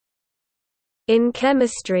In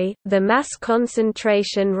chemistry, the mass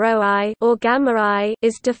concentration ρI or gamma I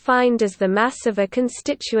is defined as the mass of a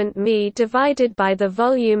constituent μ divided by the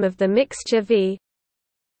volume of the mixture V.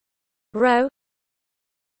 ρ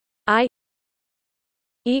I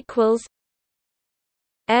equals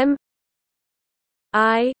m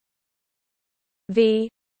I V.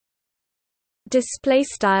 Display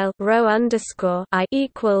style ρ underscore I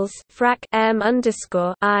equals frac m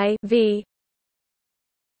underscore I V.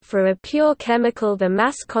 For a pure chemical, the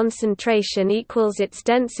mass concentration equals its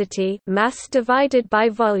density, mass divided by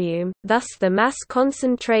volume. Thus, the mass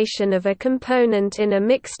concentration of a component in a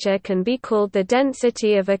mixture can be called the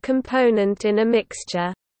density of a component in a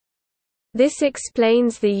mixture. This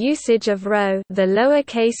explains the usage of ρ, the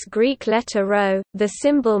lowercase Greek letter ρ, the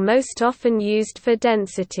symbol most often used for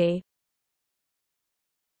density.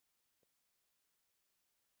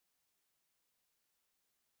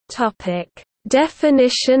 Topic: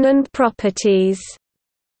 Definition and properties.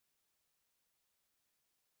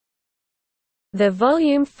 The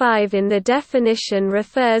volume 5 in the definition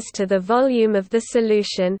refers to the volume of the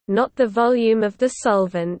solution, not the volume of the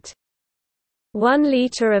solvent. 1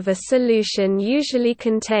 liter of a solution usually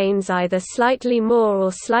contains either slightly more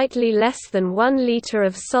or slightly less than 1 liter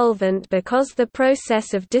of solvent because the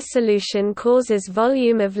process of dissolution causes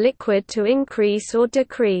volume of liquid to increase or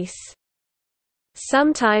decrease.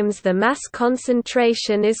 Sometimes the mass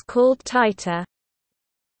concentration is called titer.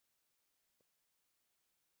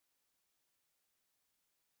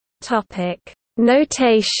 Topic: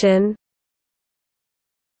 Notation.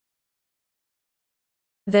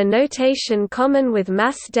 The notation common with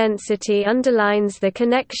mass density underlines the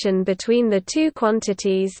connection between the two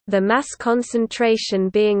quantities, the mass concentration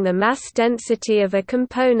being the mass density of a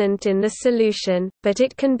component in the solution, but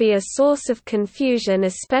it can be a source of confusion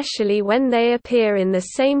especially when they appear in the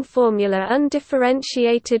same formula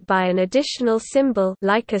undifferentiated by an additional symbol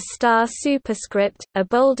like a star superscript, a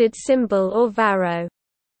bolded symbol or varro.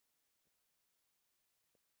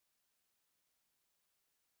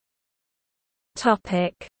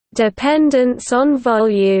 Dependence on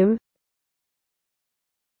volume.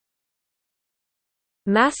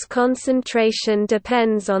 Mass concentration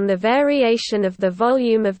depends on the variation of the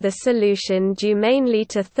volume of the solution due mainly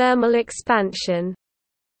to thermal expansion.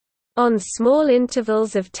 On small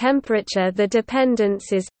intervals of temperature the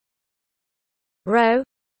dependence is ρ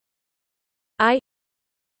I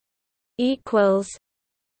equals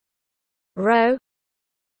ρ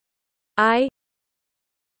I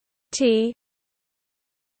T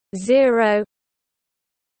 0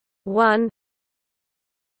 1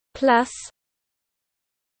 plus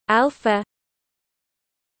alpha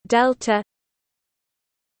delta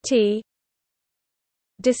T.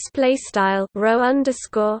 Display style ρ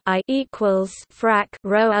underscore I equals frac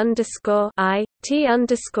ρ underscore I T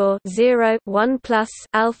underscore 0 1 plus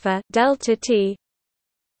alpha delta T,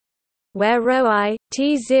 where ρI,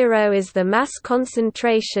 T0 is the mass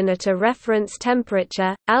concentration at a reference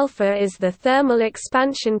temperature, alpha is the thermal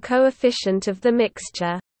expansion coefficient of the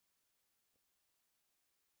mixture.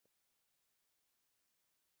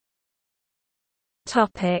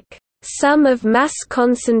 Sum of mass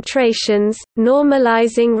concentrations,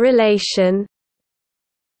 normalizing relation.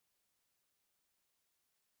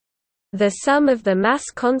 The sum of the mass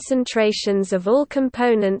concentrations of all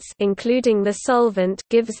components including the solvent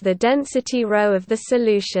gives the density ρ of the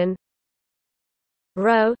solution.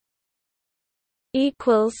 ρ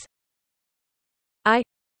equals I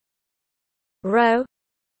ρ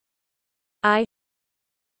I.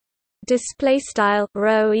 Display style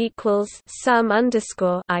ρ equals sum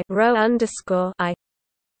underscore I ρ underscore I.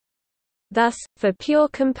 Thus, for pure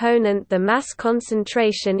component the mass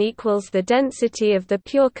concentration equals the density of the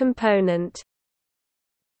pure component.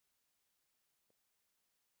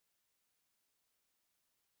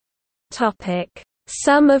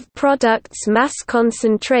 Sum of products mass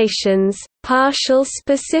concentrations, partial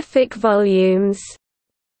specific volumes.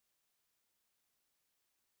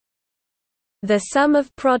 The sum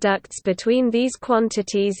of products between these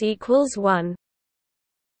quantities equals 1.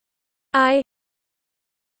 I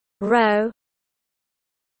ρ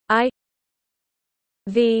I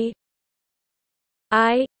V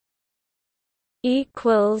I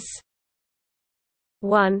equals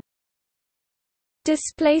 1.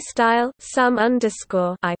 Display style sum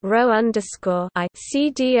underscore I ρ underscore I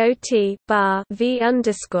C dot bar V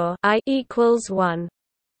underscore I equals 1.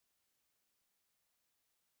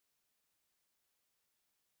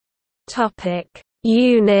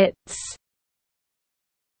 Units.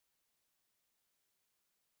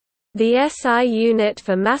 The SI unit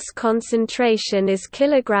for mass concentration is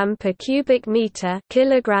kilogram per cubic meter,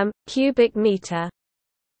 kilogram cubic meter.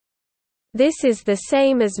 This is the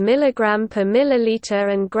same as milligram per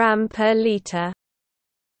milliliter and gram per liter.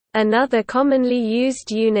 Another commonly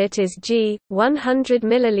used unit is g, 100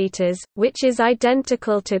 milliliters, which is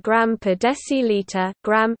identical to gram per deciliter,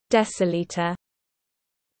 gram, deciliter.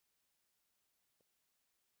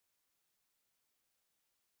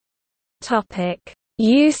 Topic: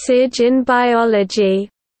 Usage in biology.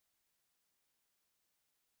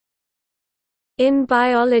 In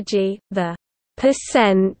biology, the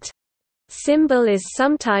percent symbol is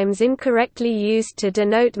sometimes incorrectly used to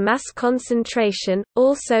denote mass concentration,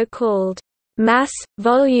 also called mass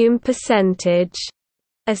volume percentage.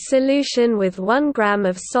 A solution with 1 gram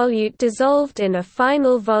of solute dissolved in a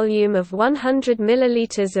final volume of 100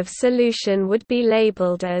 milliliters of solution would be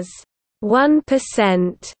labeled as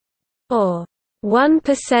 1% or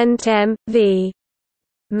 1% m.v.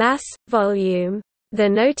 mass volume. The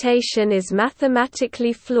notation is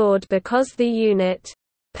mathematically flawed because the unit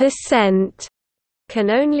percent can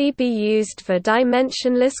only be used for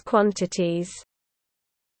dimensionless quantities.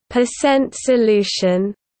 Percent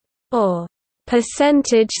solution or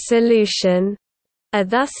percentage solution are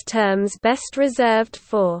thus terms best reserved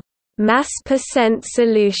for mass percent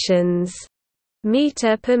solutions,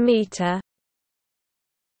 meter per meter.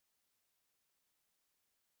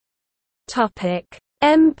 Topic: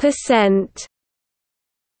 M%.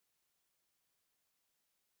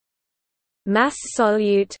 Mass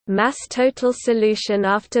solute, mass total solution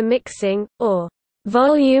after mixing, or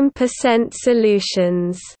volume percent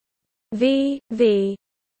solutions, V.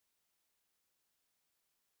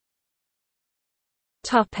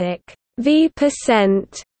 Topic: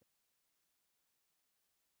 V%.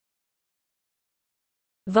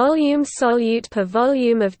 Volume solute per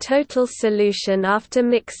volume of total solution after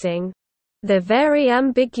mixing. The very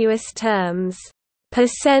ambiguous terms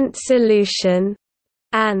percent solution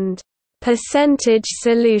and percentage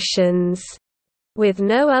solutions, with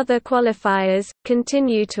no other qualifiers,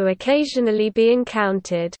 continue to occasionally be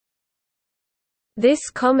encountered. This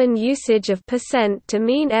common usage of percent to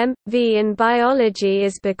mean m.v. in biology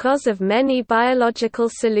is because of many biological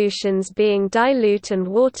solutions being dilute and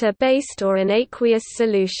water-based or an aqueous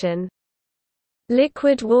solution.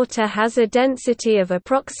 Liquid water has a density of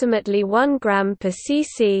approximately 1 gram per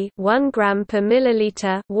cc, 1 gram per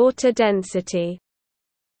milliliter water density.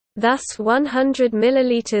 Thus 100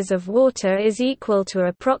 milliliters of water is equal to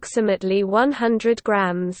approximately 100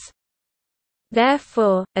 grams.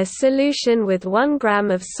 Therefore, a solution with 1 gram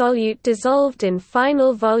of solute dissolved in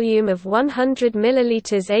final volume of 100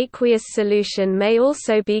 ml aqueous solution may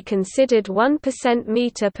also be considered 1%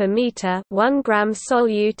 meter per meter, 1 gram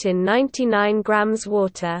solute in 99 grams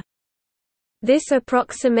water. This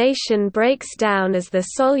approximation breaks down as the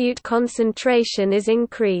solute concentration is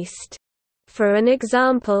increased. For an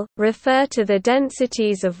example, refer to the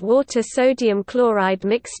densities of water-sodium chloride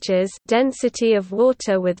mixtures, density of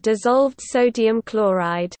water with dissolved sodium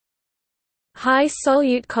chloride. High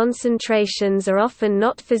solute concentrations are often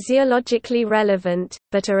not physiologically relevant,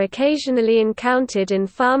 but are occasionally encountered in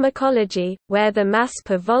pharmacology, where the mass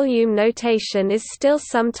per volume notation is still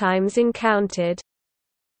sometimes encountered.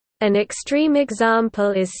 An extreme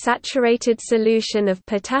example is saturated solution of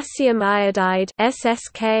potassium iodide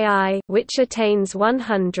 (SSKI), which attains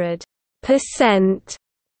 100%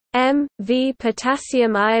 m.v.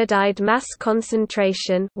 potassium iodide mass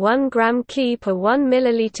concentration, 1 gram Ki per 1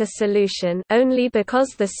 milliliter solution, only because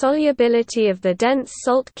the solubility of the dense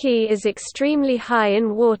salt Ki is extremely high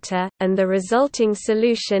in water, and the resulting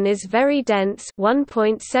solution is very dense,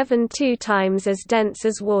 1.72 times as dense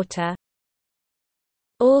as water.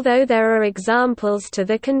 Although there are examples to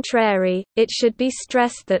the contrary, it should be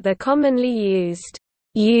stressed that the commonly used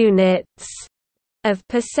units of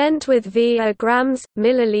percent with V are grams,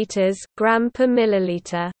 milliliters, gram per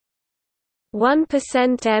milliliter.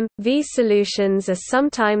 1% m.v. solutions are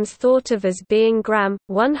sometimes thought of as being gram,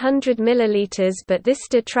 100 milliliters, but this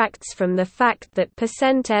detracts from the fact that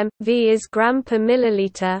percent m.v. is gram per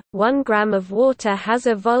milliliter. 1 gram of water has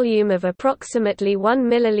a volume of approximately 1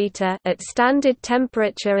 milliliter at standard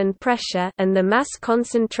temperature and pressure, and the mass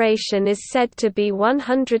concentration is said to be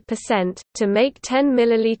 100%. To make 10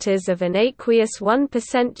 milliliters of an aqueous 1%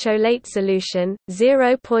 cholate solution,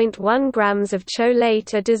 0.1 grams of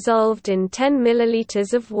cholate are dissolved in 10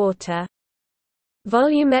 milliliters of water.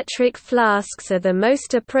 Volumetric flasks are the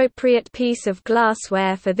most appropriate piece of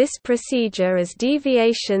glassware for this procedure, as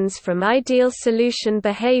deviations from ideal solution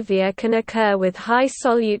behavior can occur with high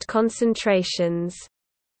solute concentrations.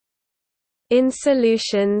 In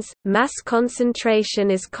solutions, mass concentration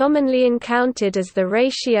is commonly encountered as the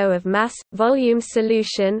ratio of mass-volume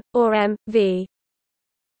solution, or m.v.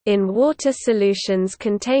 In water solutions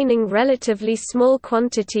containing relatively small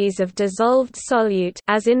quantities of dissolved solute,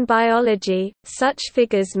 as in biology, such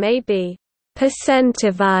figures may be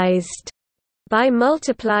percentivized by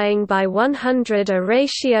multiplying by 100 a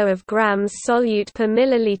ratio of grams solute per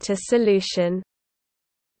milliliter solution.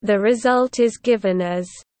 The result is given as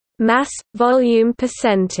mass-volume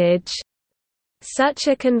percentage. Such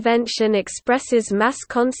a convention expresses mass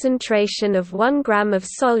concentration of 1 gram of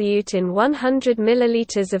solute in 100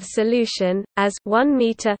 milliliters of solution, as 1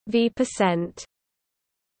 meter, v%.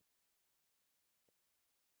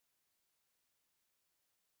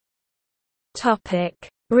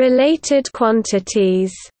 Related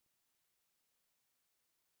quantities.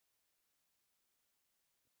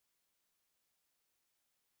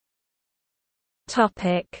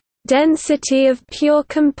 Density of pure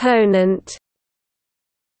component.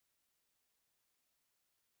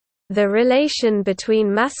 The relation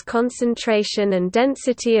between mass concentration and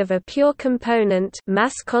density of a pure component,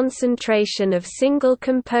 mass concentration of single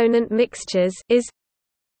component mixtures, is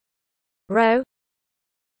ρ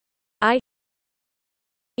I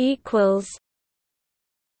equals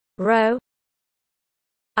ρ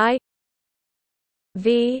I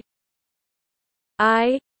v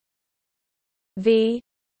I v.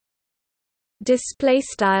 Display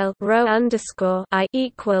style ρ underscore I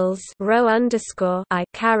equals ρ underscore I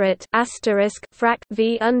caret asterisk frac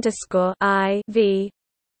v underscore I v,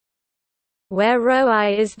 where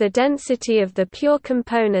ρI is the density of the pure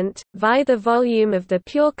component, via the volume of the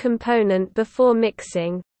pure component before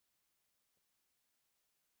mixing.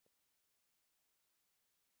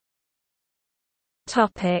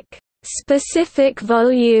 Specific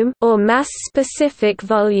volume or mass-specific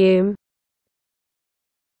volume.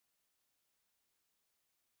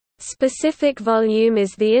 Specific volume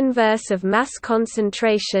is the inverse of mass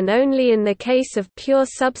concentration only in the case of pure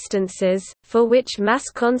substances, for which mass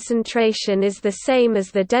concentration is the same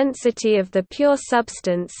as the density of the pure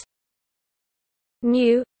substance.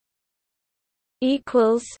 Nu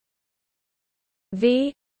equals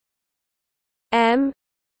V M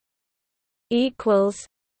equals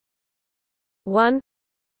 1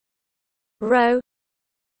 ρ.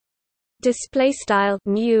 Display style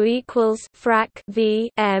mu equals frac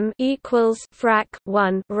v m equals frac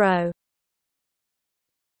 1 ρ.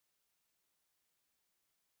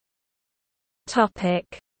 Topic: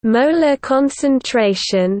 Molar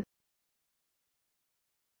concentration.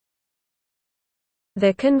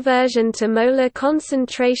 The conversion to molar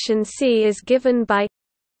concentration C is given by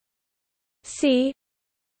C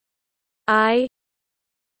I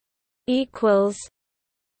equals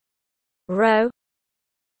ρ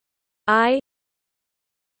I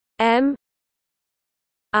M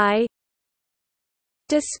I.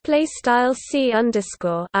 Display style C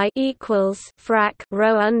underscore I equals frac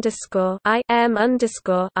ρ underscore I M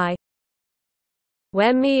underscore I, where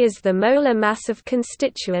m is the molar mass of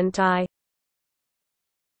constituent I.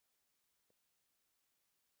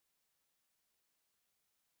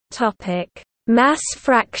 Topic: Mass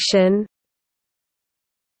fraction.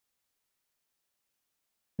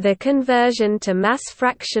 The conversion to mass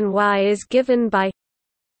fraction Y is given by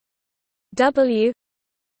W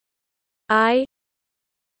I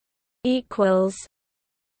equals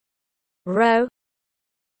ρ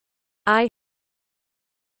I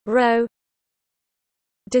ρ.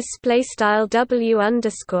 Display style W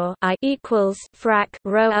underscore I equals frac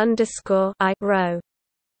ρ underscore I ρ.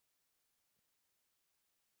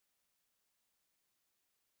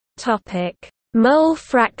 Topic: Mole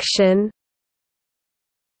fraction.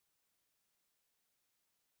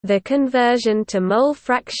 The conversion to mole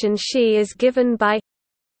fraction Xi is given by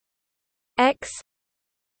X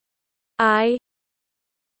I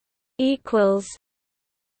equals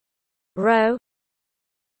ρ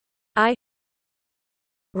I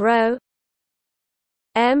ρ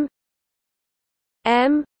M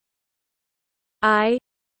M I.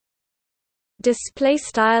 Display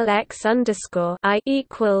style X underscore I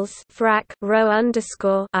equals frac ρ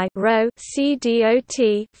underscore I ρ C dot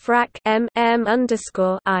frac M M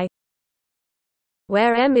underscore I,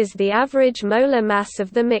 where M is the average molar mass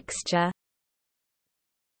of the mixture.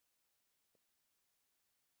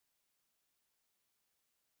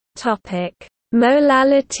 Topic: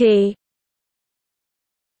 Molality.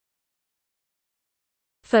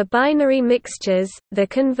 For binary mixtures, the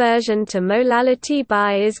conversion to molality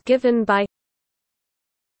by is given by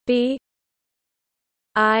B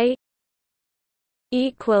I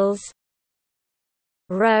equals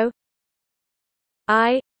ρ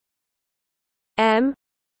I M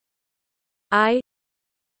I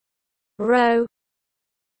ρ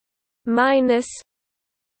minus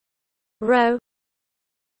ρ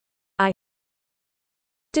I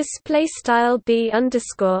Display style b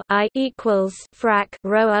underscore I equals frac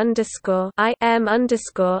row underscore I m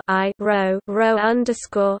underscore I row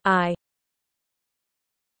underscore I.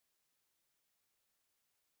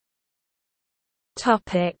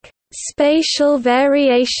 Topic: Spatial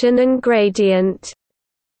variation and gradient.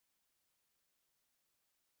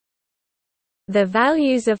 The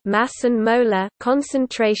values of mass and molar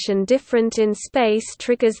concentration different in space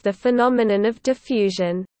triggers the phenomenon of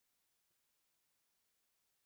diffusion.